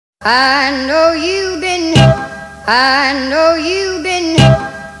I know you've been, I know you've been,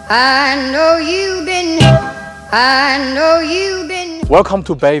 I know you've been, I know you've been. Welcome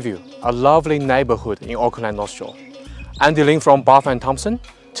to Bayview, a lovely neighborhood in Auckland, North Shore. I'm Dylan from Bath & Thompson.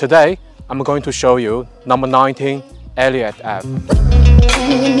 Today, I'm going to show you number 19, Elliott Ave.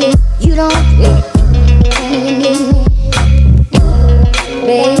 You don't,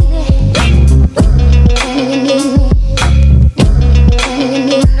 baby.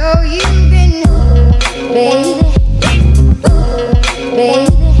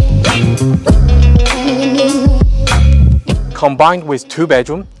 Combined with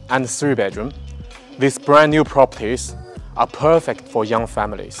 2-bedroom and 3-bedroom, these brand new properties are perfect for young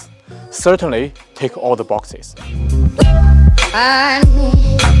families. Certainly tick all the boxes.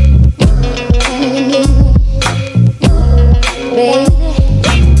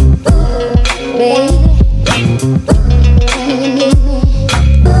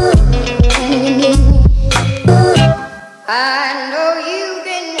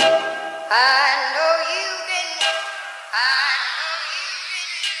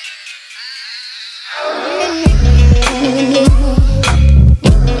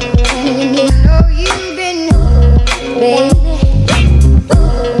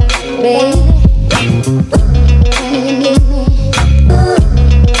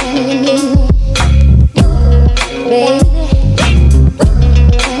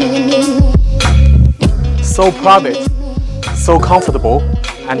 So private, so comfortable,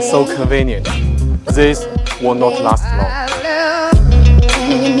 and so convenient. This will not last long.